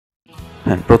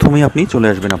হ্যাঁ, প্রথমেই আপনি চলে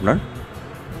আসবেন আপনার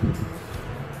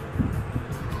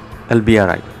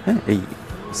LBRY, হ্যাঁ, এই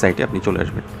সাইটে আপনি চলে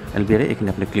আসবেন। LBRY এখানে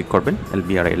আপনি ক্লিক করবেন,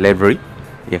 LBRY লাইব্রেরি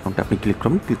এই অ্যাকাউন্টে আপনি ক্লিক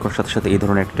করবেন। ক্লিক করার সাথে সাথে এই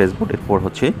ধরনের একটা ড্যাশবোর্ড, এরপর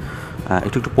হচ্ছে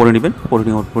একটু পড়ে নেবেন। পড়ে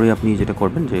নেওয়ার পরে আপনি যেটা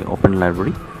করবেন যে ওপেন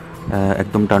লাইব্রেরি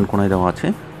একদম ডান কোনায় দেওয়া আছে,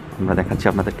 আমরা দেখাচ্ছি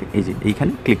আপনাদেরকে, এই যে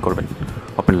এইখানে ক্লিক করবেন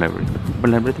ওপেন লাইব্রেরি। ওপেন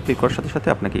লাইব্রেরিতে ক্লিক করার সাথে সাথে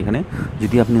আপনাকে এখানে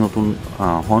যদি আপনি নতুন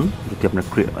হন, যদি আপনার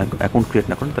অ্যাকাউন্ট ক্রিয়েট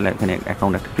না করেন, তাহলে এখানে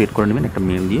অ্যাকাউন্ট একটা ক্রিয়েট করে নেবেন, একটা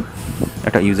মেল দিয়ে,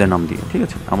 একটা ইউজার নাম দিয়ে, ঠিক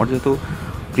আছে। আমার যেহেতু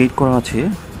ক্রিয়েট করা আছে,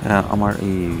 আমার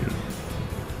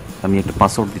আমি একটা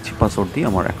পাসওয়ার্ড দিচ্ছি, পাসওয়ার্ড দিয়ে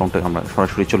আমার অ্যাকাউন্টে আমরা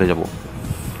সরাসরি চলে যাব।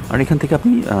 আর এখান থেকে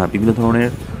আপনি বিভিন্ন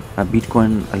ধরনের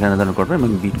বিটকয়েন লেনদেন করবেন এবং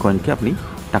বিটকয়েনকে আপনি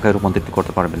টাকায় রূপান্তরিত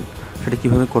করতে পারবেন। সেটা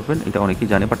কীভাবে করবেন এটা অনেকেই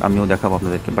জানে, বাট আমিও দেখাবো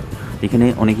আপনাদেরকে। বাট এখানে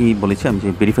অনেকেই বলেছে আমি যে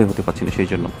ভেরিফাই হতে পারছি না, সেই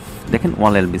জন্য দেখেন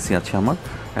 1 LBC আছে আমার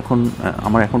এখন।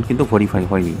 আমার অ্যাকাউন্ট কিন্তু ভেরিফাই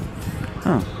হয়নি।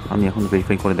 হ্যাঁ, আমি এখন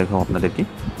ভেরিফাই করে দেখাবো আপনাদেরকে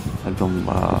একদম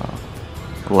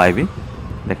লাইভে।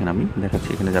 দেখেন আমি দেখাচ্ছি,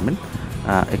 এখানে যাবেন,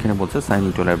 এখানে বলছে sign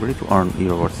in two library to earn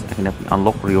rewards. এখানে আপনি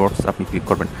আনলক রিওয়ার্ডস আপনি ক্লিক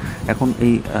করবেন। এখন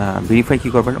এই ভেরিফাই কী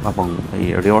করবেন এবং এই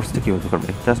রিওয়ার্ডসটা কীভাবে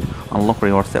করবেন, জাস্ট আনলক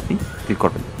রিওয়ার্ডসে আপনি ক্লিক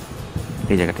করবেন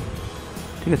এই জায়গাটায়,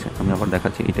 ঠিক আছে। আমি আবার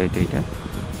দেখাচ্ছি, এটা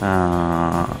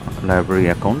লাইব্রেরি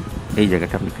অ্যাকাউন্ট, এই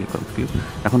জায়গাটা আপনি ক্লিক করবেন।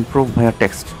 এখন প্রুফ ভায়া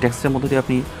টেক্সটের মধ্যে দিয়ে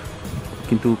আপনি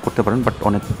কিন্তু করতে পারেন, বাট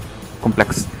অনেক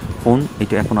কমপ্লেক্স ফোন,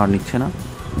 এটা এখন আর নিচ্ছে না,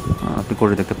 আপনি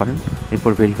করে দেখতে পারেন।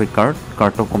 এরপর ভেরিফাই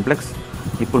কার্ডটাও কমপ্লেক্স।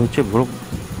 এরপর হচ্ছে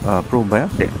প্রুফ ভায়া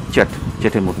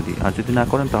চ্যাটের মধ্যে দিয়ে। আর যদি না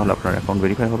করেন তাহলে আপনার অ্যাকাউন্ট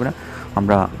ভেরিফাই হবে না।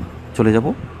 আমরা চলে যাব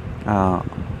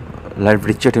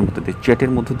লাইব্রেরি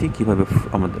চ্যাটের মধ্যে দিয়ে কীভাবে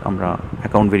আমরা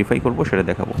অ্যাকাউন্ট ভেরিফাই করবো সেটা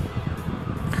দেখাবো।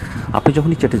 আপনি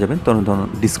যখনই চ্যাটে যাবেন তখন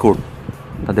ডিসকর্ড,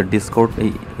 তাদের ডিসকর্ড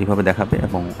এইভাবে দেখাবে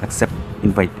এবং অ্যাকসেপ্ট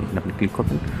ইনভাইট, এখানে আপনি ক্লিক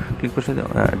করবেন। ক্লিক করে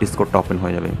ডিসকর্ডটা ওপেন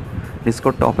হয়ে যাবে।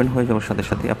 ডিসকর্ডটা ওপেন হয়ে যাওয়ার সাথে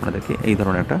সাথে আপনাদেরকে এই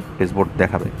ধরনের একটা ড্যাশবোর্ড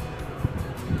দেখাবে।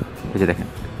 এই যে দেখেন,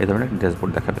 এই ধরনের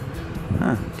ড্যাশবোর্ড দেখাবে।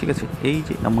 হ্যাঁ, ঠিক আছে। এই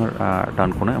যে আমার ডান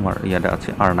কোণায় আমার ইয়াটা আছে,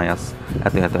 আর্নায়াস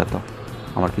এত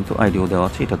আমার কিন্তু আইডিও দেওয়া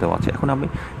আছে, এটা দেওয়া আছে। এখন আমি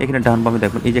এখানে ডান বামে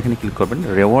দেখবেন, এই যে এখানে ক্লিক করবেন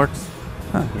রিওয়ার্ডস,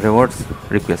 হ্যাঁ, রিওয়ার্ডস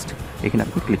রিকোয়েস্ট, এখানে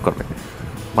আপনি ক্লিক করবেন।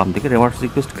 বাম দিকে রিওয়ার্ডস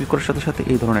রিকোয়েস্ট ক্লিক করার সাথে সাথে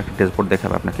এই ধরনের একটা ড্যাশবোর্ড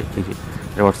দেখাবে আপনাকে, এই যে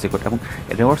রিওয়ার্ডস রিকোয়েস্ট। এবং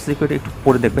রিওয়ার্ডস রিকোয়েস্ট একটু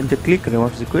পরে দেখবেন যে ক্লিক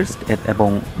রিওয়ার্ডস রিকোয়েস্ট এবং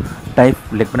টাইপ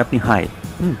লিখবেন আপনি হাই।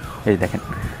 এই দেখেন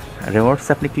রিওয়ার্ডস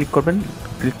আপনি ক্লিক করবেন,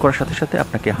 ক্লিক করার সাথে সাথে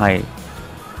আপনাকে হাই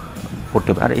করতে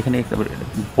হবে। আর এখানে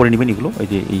পড়ে নেবেন এগুলো, এই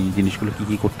যে এই জিনিসগুলো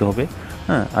কী করতে হবে,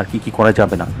 হ্যাঁ, আর কী করা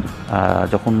যাবে না।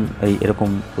 যখন এরকম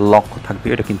লক থাকবে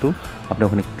এটা কিন্তু আপনি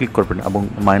ওখানে ক্লিক করবেন, এবং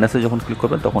মাইনাসে যখন ক্লিক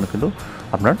করবেন তখন কিন্তু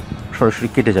আপনার সরাসরি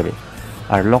কেটে যাবে।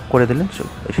 আর লক করে দিলেন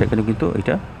সেখানে কিন্তু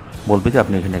এটা বলবে যে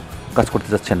আপনি এখানে কাজ করতে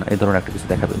যাচ্ছেন না, এই ধরনের একটা কিছু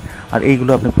দেখাবে। আর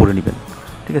এইগুলো আপনি পড়ে নেবেন,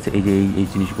 ঠিক আছে। এই যে এই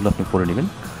জিনিসগুলো আপনি পড়ে নেবেন,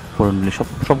 পড়ে নিলে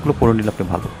সবগুলো পড়ে নিলে আপনি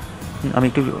ভালো। আমি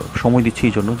একটু সময় দিচ্ছি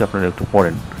এই জন্য যে আপনারা একটু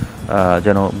পড়েন,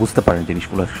 যেন বুঝতে পারেন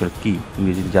জিনিসগুলো আসলে কী,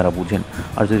 ইংরেজি যারা বুঝেন।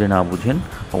 আর যদি না বুঝেন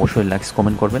অবশ্যই লাইকস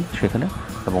কমেন্ট করবেন সেখানে,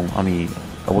 এবং আমি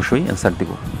অবশ্যই অ্যান্সার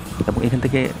দেবো। এবং এখান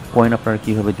থেকে কয়েন আপনারা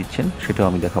কীভাবে দিচ্ছেন সেটাও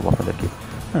আমি দেখাবো আপনাদেরকে।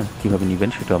 হ্যাঁ, কীভাবে নেবেন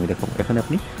সেটাও আমি দেখাবো। এখানে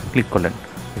আপনি ক্লিক করলেন,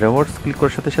 রিওয়ার্ডস ক্লিক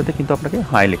করার সাথে সাথে কিন্তু আপনাকে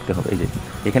হাই লিখতে হবে। এই যে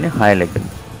এখানে হাই লিখবেন,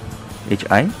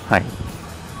 HI হাই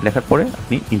লেখার পরে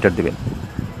আপনি ইন্টার দেবেন,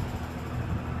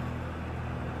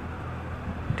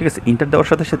 ঠিক আছে। ইন্টার দেওয়ার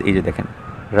সাথে সাথে এই যে দেখেন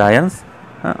রায়ান্স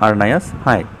আর্নায়াস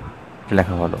হাই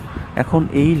লেখা হলো। এখন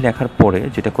এই লেখার পরে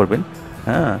যেটা করবেন,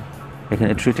 হ্যাঁ,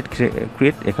 এখানে ট্রিটেড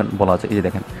ক্রিয়েট এখানে বলা আছে, এই যে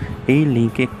দেখেন এই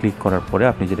লিঙ্কে ক্লিক করার পরে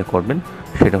আপনি যেটা করবেন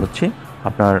সেটা হচ্ছে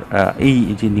আপনার এই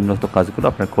যে নিম্নস্থ কাজগুলো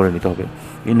আপনার করে নিতে হবে।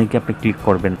 এই লিঙ্কে আপনি ক্লিক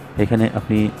করবেন, এখানে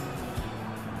আপনি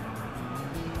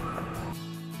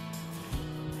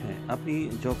আপনি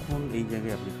যখন এই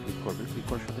জায়গায় আপনি ক্লিক করবেন, ক্লিক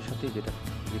করার সাথে সাথে যে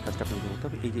কাজটা আপনাকে করতে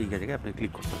হবে, এই জায়গায় আপনি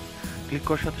ক্লিক করতে হবে। ক্লিক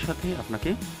করার সাথে সাথে আপনাকে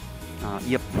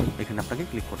এখানে আপনাকে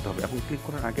ক্লিক করতে হবে। এবং ক্লিক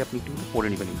করার আগে আপনি একটু পড়ে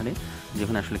নেবেন এখানে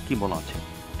যেখানে আসলে কী বলা আছে,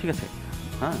 ঠিক আছে।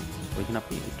 হ্যাঁ, ওইখানে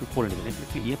আপনি একটু পড়ে নেবেন। এখানে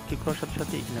ক্লিক করার সাথে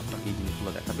সাথে এখানে আপনাকে এই জিনিসগুলো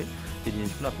দেখাবে, এই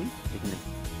জিনিসগুলো আপনি এখানে।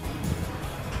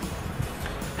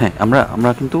 হ্যাঁ, আমরা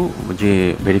কিন্তু যে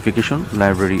ভেরিফিকেশন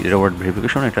লাইব্রেরি রিওয়ার্ড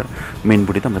ভেরিফিকেশন এটার মেইন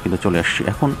বডিতে আমরা কিন্তু চলে আসছি।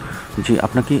 এখন যে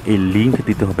আপনাকে এই লিঙ্ক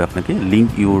দিতে হবে, আপনাকে লিঙ্ক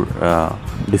ইউর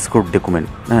ডিসকর্ড ডকুমেন্ট,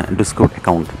 হ্যাঁ, ডিসকর্ড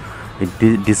অ্যাকাউন্ট। এই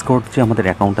ডিসকর্ড যে আমাদের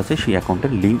অ্যাকাউন্ট আছে সেই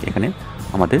অ্যাকাউন্টের লিঙ্ক এখানে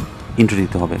আমাদের এন্ট্রি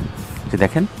দিতে হবে। যে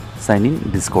দেখেন সাইন ইন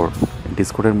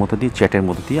ডিসকর্ডের মধ্যে দিয়ে চ্যাটের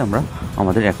মধ্যে দিয়ে আমরা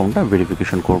আমাদের অ্যাকাউন্টটা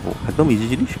ভেরিফিকেশন করব। একদম ইজি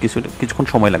জিনিস, কিছুক্ষণ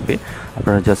সময় লাগবে।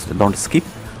 আপনারা just don't skip,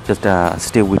 just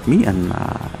stay with me and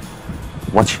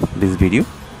watch this video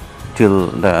till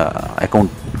the account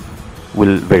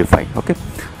will verify. Okay,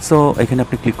 so এখানে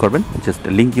আপনি ক্লিক করবেন, just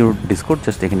link your Discord,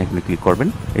 just এখানে আপনি ক্লিক করবেন।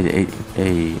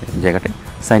 এই জায়গাটায়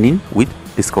সাইন ইন উইথ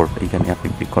ডিসকর্ড, এইখানে আপনি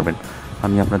ক্লিক করবেন।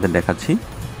 আমি আপনাদের দেখাচ্ছি।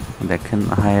 দেখেন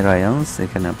হাই রায়ান্স,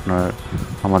 এখানে আপনার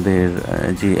আমাদের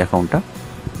যে অ্যাকাউন্টটা,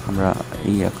 আমরা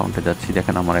এই অ্যাকাউন্টে যাচ্ছি।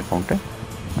 দেখেন আমার অ্যাকাউন্টে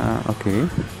ওকে,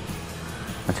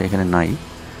 আচ্ছা এখানে নাই।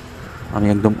 আমি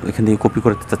একদম এখান থেকে কপি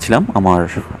করতে চাচ্ছিলাম আমার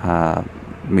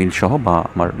মেইল সহ বা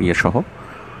আমার সহ।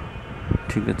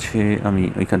 ঠিক আছে, আমি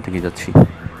ওইখান থেকে যাচ্ছি।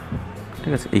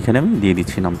 ঠিক আছে, এইখানে আমি দিয়ে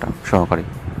দিচ্ছি নামটা সহকারে।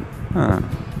 হ্যাঁ,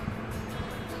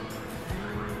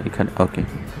 এখানে ওকে,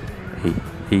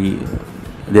 এই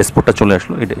ড্যাশবোর্ডটা চলে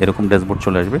আসলো। এটা এরকম ড্যাশবোর্ড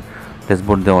চলে আসবে।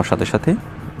 ড্যাশবোর্ড দেওয়ার সাথে সাথে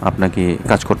আপনাকে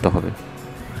কাজ করতে হবে।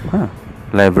 হ্যাঁ,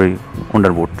 লাইব্রেরি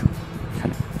আন্ডারবোর্ড,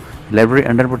 এখানে লাইব্রেরি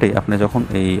আন্ডারবোর্ডে আপনি যখন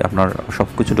এই আপনার সব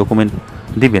কিছু ডকুমেন্ট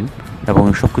দিবেন এবং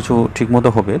সব কিছু ঠিকমতো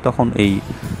হবে, তখন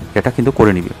এটা কিন্তু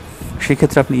করে নেবে। সেই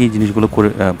ক্ষেত্রে আপনি এই জিনিসগুলো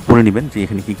করে নেবেন যে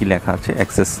এখানে কী কী লেখা আছে,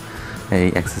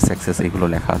 অ্যাক্সেস এইগুলো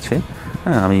লেখা আছে।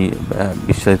 হ্যাঁ, আমি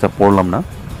বিস্তারিত পড়লাম না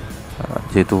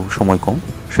যেহেতু সময় কম,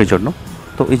 সেই জন্য।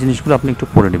 তো এই জিনিসগুলো আপনি একটু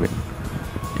পড়ে নেবেন।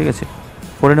 ঠিক আছে,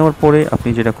 পড়ে নেওয়ার পরে আপনি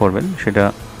যেটা করবেন সেটা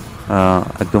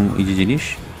একদম ইজি জিনিস।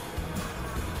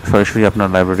 সরাসরি আপনার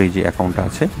লাইব্রেরি যে অ্যাকাউন্টটা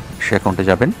আছে সেই অ্যাকাউন্টে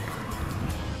যাবেন।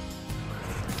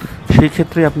 সেই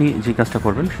ক্ষেত্রে আপনি যে কাজটা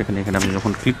করবেন, এখানে আপনি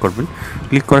যখন ক্লিক করবেন,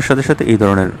 ক্লিক করার সাথে সাথে এই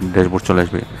ধরনের ড্যাশবোর্ড চলে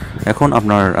আসবে। এখন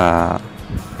আপনার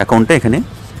অ্যাকাউন্টটা এখানে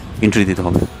এন্ট্রি দিতে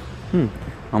হবে।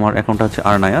 আমার অ্যাকাউন্টটা হচ্ছে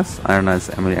আরনায়াস,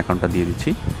 আমি অ্যাকাউন্টটা দিয়ে দিচ্ছি।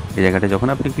 এই জায়গাটা যখন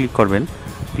আপনি ক্লিক করবেন,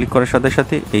 ক্লিক করার সাথে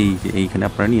সাথে এইখানে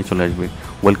আপনারা নিয়ে চলে আসবে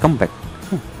ওয়েলকাম ব্যাক।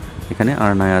 এখানে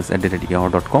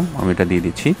arnayas@yahoo.com আমি এটা দিয়ে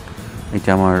দিচ্ছি। এটা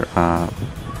আমার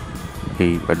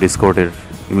এই ডিসকর্ডের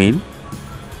ইমেইল।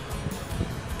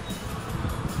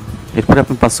 এরপরে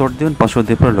আপনি পাসওয়ার্ড দেবেন, পাসওয়ার্ড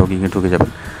দিয়ে পরে লগইনে ঢুকে যাবেন।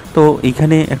 তো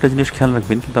এইখানে একটা জিনিস খেয়াল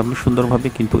রাখবেন, কিন্তু আপনি সুন্দরভাবে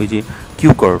কিন্তু এই যে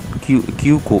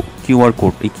কিউআর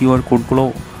কোড, এই কিউআর কোডগুলো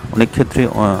অনেক ক্ষেত্রে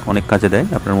অনেক কাজে দেয়।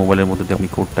 আপনার মোবাইলের মধ্যে দিয়ে আপনি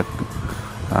কোডটা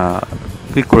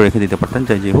ক্লিক করে রেখে দিতে পারতেন।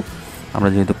 যাই হোক, আমরা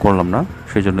যেহেতু করলাম না,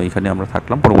 সেই জন্য এখানে আমরা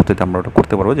থাকলাম। পরবর্তীতে আমরা ওটা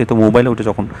করতে পারবো, যেহেতু মোবাইলে ওটা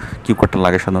যখন কিউ কোডটা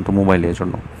লাগে সাধারণত মোবাইলের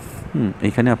জন্য।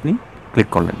 এইখানে আপনি ক্লিক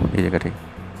করলেন এই জায়গাটায়।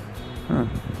 হ্যাঁ,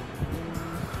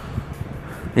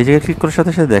 এই জায়গায় ক্লিক করার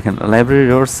সাথে সাথে দেখেন library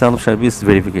self service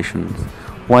verification,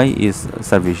 Y is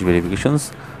service ভেরিফিকেশনস।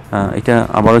 এটা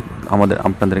আবারও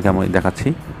আপনাদেরকে আমি দেখাচ্ছি,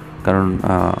 কারণ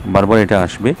বারবার এটা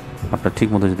আসবে আপনার ঠিক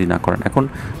মতো যদি না করেন। এখন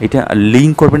এটা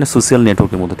লিঙ্ক করবেন সোশ্যাল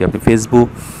নেটওয়ার্কের মধ্যে দিয়ে, আপনি ফেসবুক,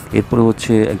 এরপরে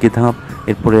হচ্ছে গিটহাব,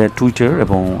 এরপরে টুইটার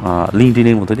এবং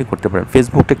লিঙ্কডইনের মধ্যে দিয়ে করতে পারেন।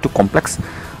 ফেসবুকটা একটু কমপ্লেক্স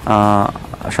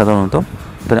সাধারণত,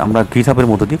 তাহলে আমরা গিটহাবের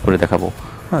মধ্যে দিয়ে করে দেখাবো।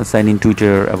 সাইন ইন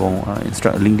টুইটার এবং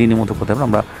লিঙ্কডইনের মধ্যে করতে পারবো,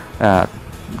 আমরা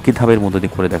গিটহাবের মধ্যে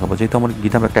দিয়ে করে দেখাবো। যেহেতু আমার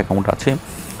গিটহাব একটা অ্যাকাউন্ট আছে,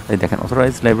 এই দেখেন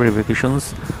অথরাইজ লাইব্রেরি ভেরিফিকেশনস,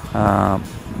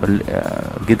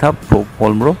 গিটহাব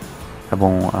পলম্রো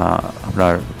এবং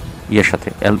আপনার সাথে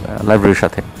লাইব্রেরির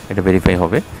সাথে এটা ভেরিফাই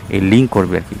হবে, এই লিঙ্ক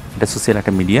করবে আর কি। এটা সোশ্যাল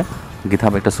একটা মিডিয়া,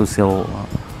 গিটহাব একটা সোশ্যাল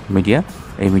মিডিয়া,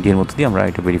 এই মিডিয়ার মধ্যে দিয়ে আমরা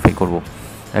এটা ভেরিফাই করব।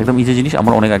 একদম ইজি জিনিস।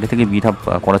 আমার অনেক আগে থেকে গিটহাব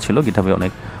করা ছিল। গিটহাবে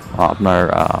অনেক আপনার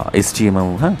HTML,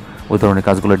 হ্যাঁ, ওই ধরনের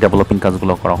কাজগুলো, ডেভেলপিং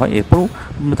কাজগুলো করা হয়। এরপরও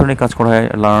বিভিন্ন ধরনের কাজ করা হয়,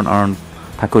 আর্ন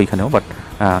থাকে ওইখানেও। বাট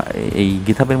এই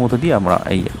গিটহাবের মধ্যে দিয়ে আমরা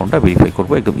এই অ্যাকাউন্টটা ভেরিফাই করব,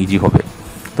 একদম ইজি হবে।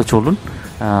 তো চলুন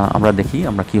আমরা দেখি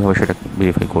আমরা কীভাবে সেটা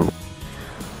ভেরিফাই করব।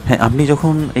 হ্যাঁ, আপনি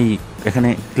যখন এখানে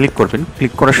ক্লিক করবেন,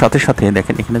 ক্লিক করার সাথে সাথে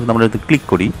দেখেন এখানে যদি আমরা যদি ক্লিক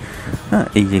করি, হ্যাঁ,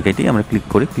 এই জায়গাটি আমরা ক্লিক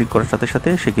করি, ক্লিক করার সাথে সাথে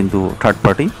সে কিন্তু থার্ড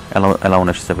পার্টি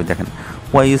অ্যালাউন্স হিসাবে দেখেন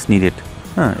ওয়াই ইজ নিডেড।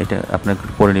 হ্যাঁ, এটা আপনাকে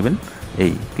পড়ে নেবেন।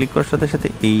 এই ক্লিক করার সাথে সাথে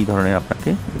এই ধরনের আপনাকে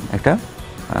একটা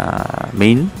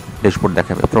মেইন ড্যাশবোর্ড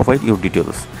দেখাবে, প্রোভাইড ইউর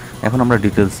ডিটেলস। এখন আমরা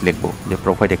ডিটেলস লিখবো, যে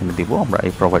প্রোভাইড এখানে দিব, আমরা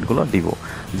এই প্রোভাইডগুলো দিব,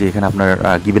 যে এখানে আপনার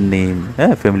গিভেন নেম,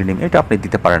 হ্যাঁ, ফ্যামিলি নেম, এটা আপনি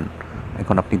দিতে পারেন।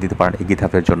 এখন আপনি দিতে পারেন এই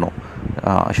গিটহাবের জন্য,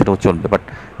 সেটাও চলবে। বাট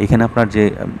এখানে আপনার যে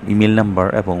ইমেল নাম্বার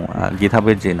এবং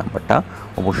গিটহাবের যে নাম্বারটা,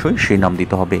 অবশ্যই সেই নাম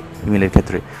দিতে হবে ইমেলের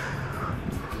ক্ষেত্রে।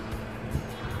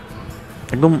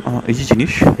 একদম ইজি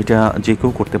জিনিস, এটা যে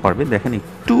কেউ করতে পারবে। দেখেন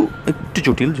একটু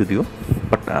জটিল যদিও,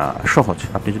 বাট সহজ।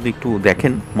 আপনি যদি একটু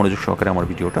দেখেন মনোযোগ সহকারে আমার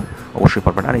ভিডিওটা, অবশ্যই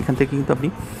পারবেন। আর এখান থেকে কিন্তু আপনি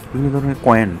বিভিন্ন ধরনের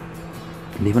কয়েন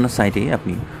বিভিন্ন সাইটে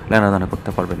আপনি লেনাদেনা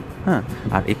করতে পারবেন। হ্যাঁ,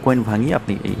 আর এই কয়েন ভাঙিয়ে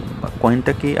আপনি এই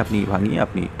কয়েনটাকে ভাঙিয়ে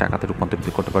আপনি টাকাতে রূপান্তরিত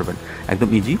করতে পারবেন। একদম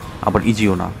ইজি, আবার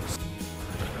ইজিও না।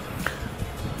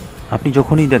 আপনি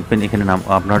যখনই দেখবেন এখানে নাম,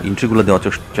 আপনার এন্ট্রিগুলো দেওয়ার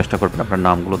চেষ্টা করবেন, আপনার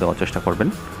নামগুলো দেওয়ার চেষ্টা করবেন।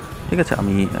 ঠিক আছে,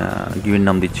 আমি গিভেন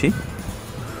নাম দিচ্ছি।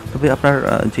 তবে আপনার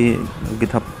যে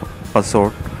গিটহাব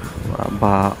পাসওয়ার্ড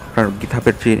বা আপনার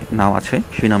গিটহাবের যে নাম আছে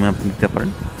সেই নামে আপনি দিতে পারেন।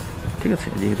 ঠিক আছে,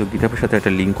 যেহেতু গিটহাবের সাথে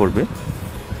একটা লিঙ্ক করবে,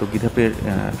 তো গিটহাবের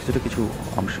কিছু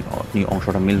আপনি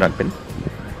অংশটা মিল রাখবেন,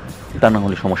 তা না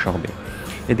হলে সমস্যা হবে।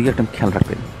 এদিকে একটা খেয়াল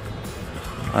রাখবেন।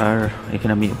 আর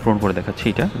এখানে আমি পূরণ করে দেখাচ্ছি।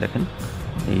 এটা দেখেন,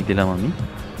 এই দিলাম আমি।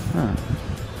 হ্যাঁ,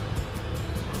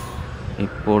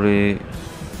 এরপরে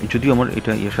যদিও আমার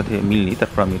এটা এর সাথে মিল নেই,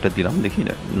 তারপর আমি এটা দিলাম, দেখি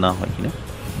না হয় কিনা।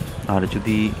 আর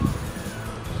যদি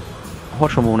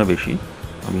হওয়ার সম্ভাবনা বেশি,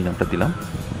 আমি নামটা দিলাম।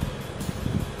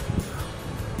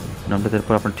 নামটা দেওয়ার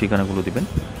পর আপনার ঠিকানাগুলো দিবেন।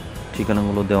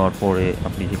 ঠিকানাগুলো দেওয়ার পরে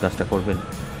আপনি যে কাজটা করবেন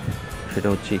সেটা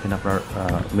হচ্ছে এখানে আপনার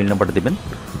মেল নাম্বারটা দেবেন।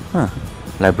 হ্যাঁ,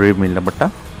 লাইব্রেরির মেল নাম্বারটা,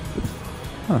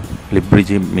 হ্যাঁ, LBRY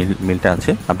যে মেলটা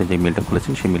আছে, আপনি যে মেলটা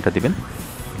খুলেছেন সেই মেলটা দেবেন।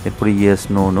 এরপরে ইয়েস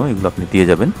নো এগুলো আপনি দিয়ে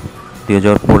যাবেন। দিয়ে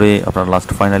যাওয়ার পরে আপনার লাস্ট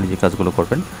ফাইনালি যে কাজগুলো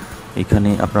করবেন, এখানে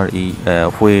আপনার এই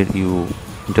হোয়ার ইউ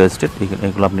ইন্টারেস্টেড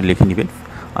এগুলো আপনি লিখে নেবেন।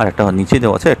 আর একটা নিচে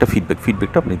দেওয়া আছে একটা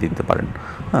ফিডব্যাকটা আপনি দিতে পারেন।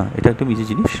 হ্যাঁ, এটা একটা ইজি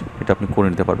জিনিস, এটা আপনি করে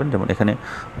নিতে পারবেন। যেমন এখানে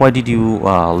হোয়াই ডিড ইউ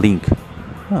লিঙ্ক,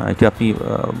 হ্যাঁ, এটা আপনি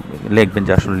লিখবেন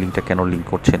যে আসলে লিঙ্কটা কেন লিঙ্ক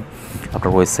করছেন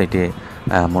আপনার ওয়েবসাইটে,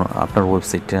 আপনার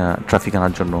ওয়েবসাইটটা ট্রাফিক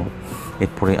আনার জন্য।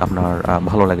 এরপরে আপনার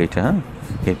ভালো লাগে এটা, হ্যাঁ,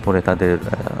 এরপরে তাদের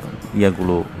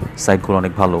ইয়াগুলো সাইটগুলো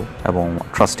অনেক ভালো এবং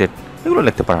ট্রাস্টেড, এগুলো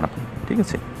লিখতে পারেন আপনি, ঠিক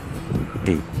আছে।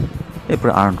 এই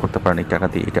এরপরে আর্ন করতে পারেন এই টাকা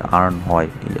দিয়ে, এটা আর্ন হয়,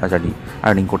 এই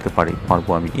আর্নিং করতে পারবো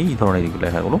আমি, এই ধরনের এইগুলো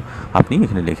লেখাগুলো আপনি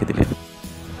এখানে লিখে দিলেন।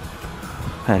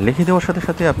 হ্যাঁ, লিখে দেওয়ার সাথে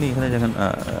সাথে আপনি এখানে যখন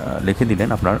লিখে দিলেন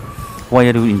আপনার হোয়াই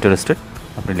আর ইউ ইন্টারেস্টেড,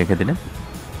 আপনি লিখে দিলেন,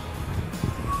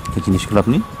 এই জিনিসগুলো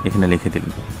আপনি এখানে লিখে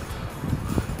দিলেন।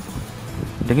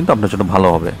 এটা কিন্তু আপনার জন্য ভালো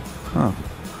হবে। হ্যাঁ,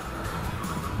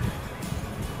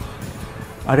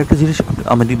 আর একটা জিনিস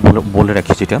আমি বলে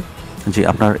রাখি, যেটা যে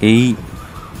আপনার এই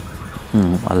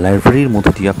লাইব্রেরির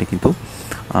মধ্যে দিয়ে আপনি কিন্তু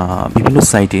বিভিন্ন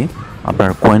সাইটে আপনার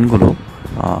কয়েনগুলো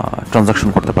ট্রানজাকশন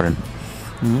করতে পারেন।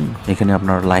 এখানে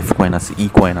আপনার লাইফ কয়েন আছে,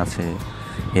 কয়েন আছে,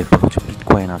 এরপর হচ্ছে বিট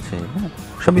কয়েন আছে, হ্যাঁ,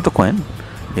 সবই তো কয়েন।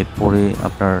 এরপরে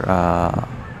আপনার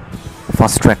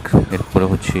ফাস্ট ট্র্যাক, এরপরে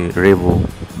হচ্ছে রেভো,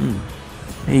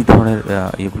 এই ধরনের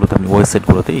এগুলোতে আপনি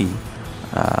ওয়েবসাইটগুলোতে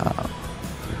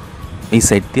এই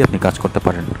সাইট দিয়ে আপনি কাজ করতে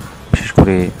পারেন। বিশেষ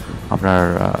করে আপনার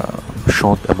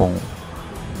সৎ এবং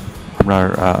আপনার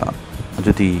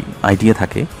যদি আইডিয়া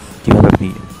থাকে কীভাবে আপনি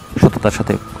সততার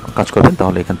সাথে কাজ করবেন,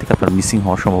 তাহলে এখান থেকে আপনার মিসিং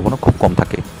হওয়ার সম্ভাবনা খুব কম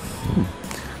থাকে।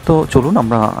 তো চলুন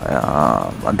আমরা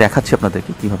দেখাচ্ছি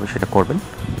আপনাদেরকে কীভাবে সেটা করবেন।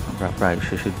 আমরা প্রায়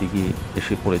শেষের দিকে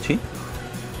এসে পড়েছি।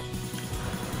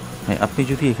 হ্যাঁ, আপনি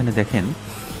যদি এখানে দেখেন,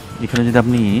 এখানে যদি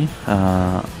আপনি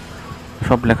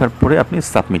সব লেখার পরে আপনি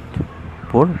সাবমিট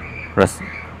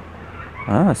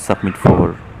ফর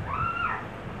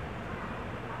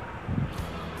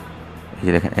এই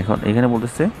যে দেখেন, এখন এখানে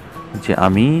বলতেছে যে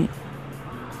আমি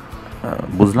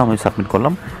বুঝলাম, আমি সাবমিট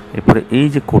করলাম। এরপরে এই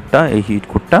যে কোডটা, এই হিট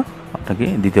কোডটা আপনাকে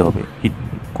দিতে হবে, হিট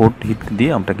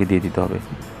দিয়ে আপনাকে দিয়ে দিতে হবে।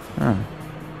 হ্যাঁ,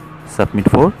 সাবমিট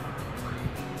ফর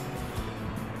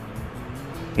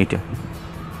এইটা,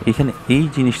 এইখানে এই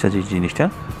জিনিসটা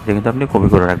এটা কিন্তু আপনি কপি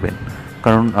করে রাখবেন।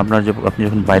 কারণ আপনি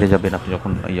যখন বাইরে যাবেন, আপনি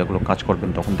যখন ইয়াগুলো কাজ করবেন,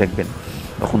 তখন দেখবেন,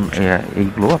 তখন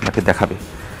এইগুলো আপনাকে দেখাবে,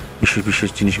 বিশেষ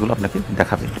জিনিসগুলো আপনাকে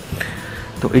দেখাবে।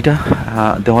 তো এটা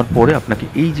দেওয়ার পরে আপনাকে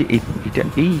এই যে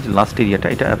এই লাস্ট এরিয়াটা,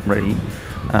 এটা আপনার এই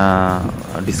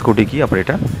ডিসকোডে গিয়ে আপনার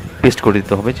এটা পেস্ট করে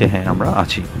দিতে হবে যে হ্যাঁ আমরা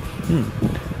আছি।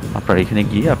 আপনার এখানে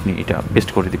গিয়ে আপনি এটা পেস্ট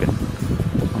করে দিবেন।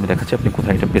 আমি দেখাচ্ছি আপনি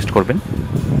কোথায় এটা পেস্ট করবেন,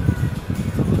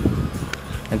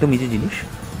 একদম ইজি জিনিস।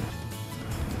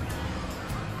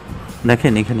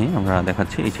 দেখেন এখানে আমরা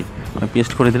দেখাচ্ছি, এই যে আমি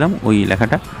পেস্ট করে দিলাম ওই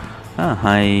লেখাটা। হ্যাঁ,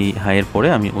 হাইয়ের পরে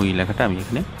আমি ওই লেখাটা আমি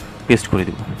এখানে পেস্ট করে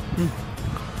দেবো।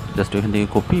 জাস্ট ওইখান থেকে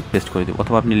কপি পেস্ট করে দেবো,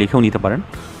 অথবা আপনি লিখেও নিতে পারেন।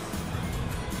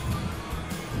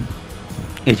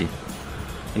 এই যে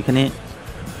এখানে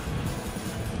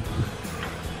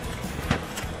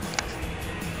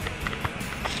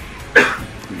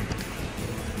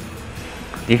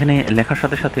লেখার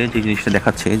সাথে সাথে যে জিনিসটা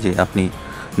দেখাচ্ছে, যে আপনি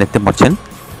দেখতে পাচ্ছেন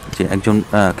যে একজন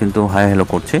কিন্তু হাই হ্যালো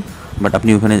করছে, বাট আপনি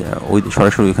ওখানে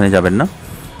সরাসরি ওইখানে যাবেন না,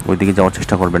 ওই দিকে যাওয়ার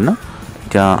চেষ্টা করবেন না।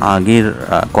 এটা আগের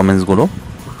কমেন্টসগুলো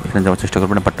এখানে যাওয়ার চেষ্টা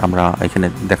করবেন না, বাট আমরা এখানে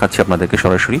দেখাচ্ছি আপনাদেরকে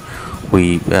সরাসরি ওই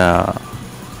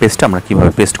পেস্টটা আমরা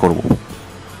কীভাবে পেস্ট করব।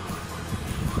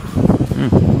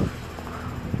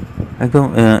 একদম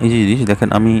ইজি জিনিস। দেখেন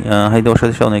আমি হাই দেওয়ার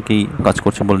সাথে সাথে অনেকেই কাজ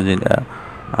করছে, বলে যে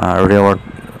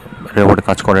রেওয়ার্ডে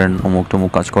কাজ করেন, অমুক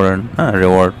টমুক কাজ করেন, হ্যাঁ,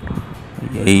 রেওয়ার্ড,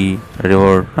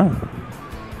 হ্যাঁ।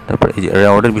 তারপর এই যে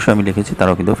রেওয়ার্ডের বিষয়ে আমি লিখেছি,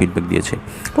 তারাও কিন্তু ফিডব্যাক দিয়েছে।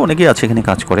 তো অনেকেই আছে এখানে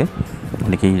কাজ করে,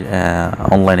 অনেকেই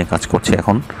অনলাইনে কাজ করছে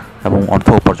এখন এবং অর্থ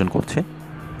উপার্জন করছে,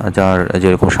 যার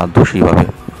যেরকম সাধ্য সেইভাবে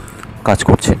কাজ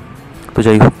করছে। তো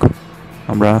যাই হোক,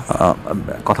 আমরা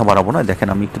কথা বাড়াবো না। দেখেন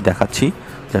আমি একটু দেখাচ্ছি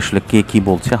যে আসলে কে কী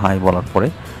বলছে হাই বলার পরে,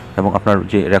 এবং আপনার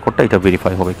যে রেকর্ডটা এটা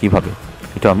ভেরিফাই হবে কীভাবে,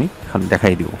 এটা আমি এখানে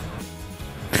দেখাই দিব।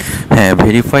 হ্যাঁ,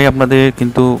 ভেরিফাই আপনাদের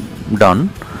কিন্তু ডান।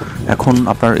 এখন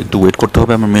আপনার একটু ওয়েট করতে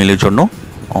হবে আমার মেইলের জন্য,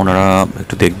 ওনারা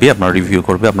একটু দেখবে, আপনার রিভিউ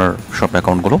করবে আপনার সব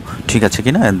অ্যাকাউন্টগুলো ঠিক আছে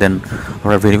কিনা, অ্যান্ড দেন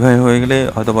আপনার ভেরিফাই হয়ে গেলে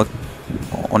হয়তো বা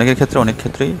অনেকের ক্ষেত্রে অনেক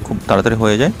ক্ষেত্রেই খুব তাড়াতাড়ি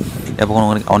হয়ে যায় এবং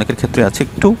অনেকের ক্ষেত্রে আছে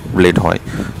একটু লেট হয়।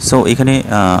 সো এখানে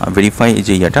ভেরিফাই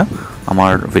যে ইয়েটা,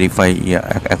 আমার ভেরিফাই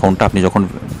অ্যাকাউন্টটা, আপনি যখন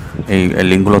এই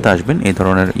লিঙ্কগুলোতে আসবেন এই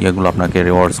ধরনের ইয়েগুলো আপনাকে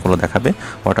রিওয়ার্ডসগুলো দেখাবে,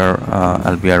 ওয়াটার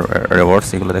LBR রিওয়ার্ডস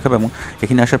এগুলো দেখাবে। এবং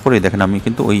এখানে আসার পরেই দেখেন আমি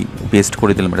কিন্তু ওই পেস্ট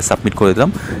করে দিলাম, এটা সাবমিট করে দিলাম,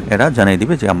 এরা জানিয়ে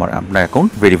দিবে যে আপনার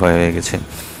অ্যাকাউন্ট ভেরিফাই হয়ে গেছে।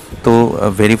 তো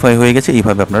ভেরিফাই হয়ে গেছে,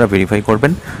 এইভাবে আপনারা ভেরিফাই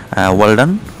করবেন। Well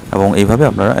done. এবং এইভাবে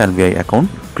আপনারা LBI অ্যাকাউন্ট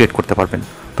ক্রিয়েট করতে পারবেন।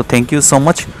 তো thank you so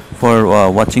much for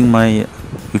watching my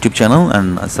YouTube channel and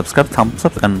subscribe, Thums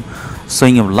up and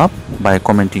showing your love by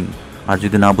commenting. আর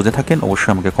যদি না বুঝে থাকেন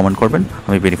অবশ্যই আমাকে কমেন্ট করবেন,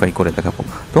 আমি ভেরিফাই করে দেখাবো।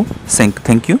 তো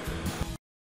থ্যাংক ইউ।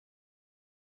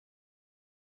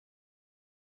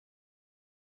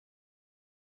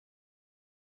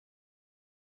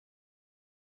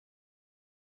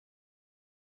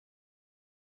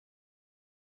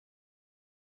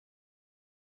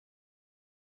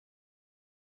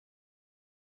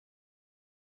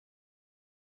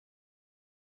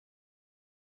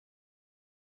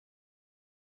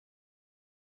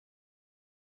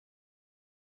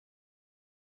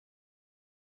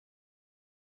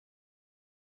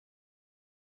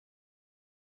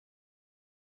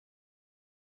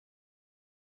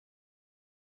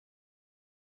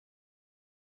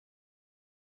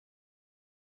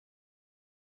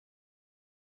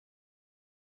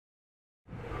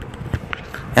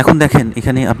 এখন দেখেন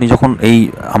এখানে আপনি যখন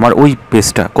আমার ওই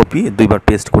পেজটা কপি 2বার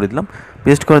পেস্ট করে দিলাম,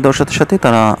 পেস্ট করে দেওয়ার সাথে সাথে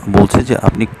তারা বলছে যে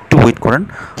আপনি একটু ওয়েট করেন,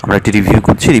 আমরা একটি রিভিউ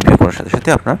করছি, রিভিউ করার সাথে সাথে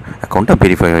আপনার অ্যাকাউন্টটা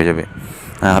ভেরিফাই হয়ে যাবে।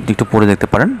 আপনি একটু পড়ে দেখতে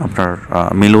পারেন, আপনার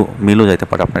মেলও যাইতে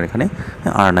পারে আপনার এখানে,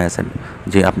 RNISN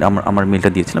যে আপনি আমার মেলটা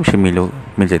দিয়েছিলাম সেই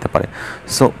মেল যেতে পারে।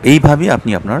 সো এইভাবেই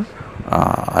আপনি আপনার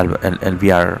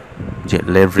LBR যে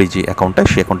LBRY যে অ্যাকাউন্টটা,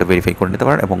 সেই অ্যাকাউন্টটা ভেরিফাই করে নিতে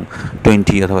পারেন এবং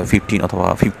 20 অথবা 15 অথবা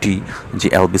 50 যে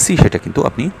LBC সেটা কিন্তু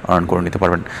আপনি আর্ন করে নিতে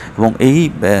পারবেন। এবং এই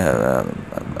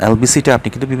LBCটা আপনি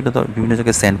কিন্তু বিভিন্ন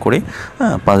জায়গায় সেন্ড করে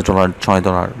 $5, $6,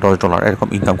 $10 এরকম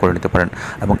ইনকাম করে নিতে পারেন।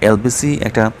 এবং LBC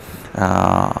একটা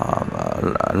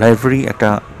লাইব্রেরি, একটা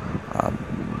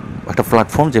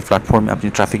প্ল্যাটফর্ম, যে প্ল্যাটফর্মে আপনি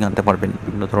ট্রাফিক আনতে পারবেন,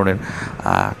 বিভিন্ন ধরনের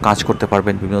কাজ করতে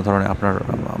পারবেন, বিভিন্ন ধরনের আপনার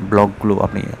ব্লগগুলো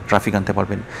আপনি ট্রাফিক আনতে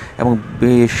পারবেন। এবং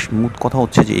বেশ মূল কথা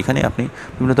হচ্ছে যে এখানে আপনি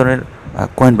বিভিন্ন ধরনের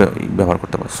কয়েন ব্যবহার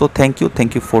করতে পারেন। So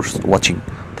thank you for watching,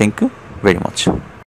 thank you very much.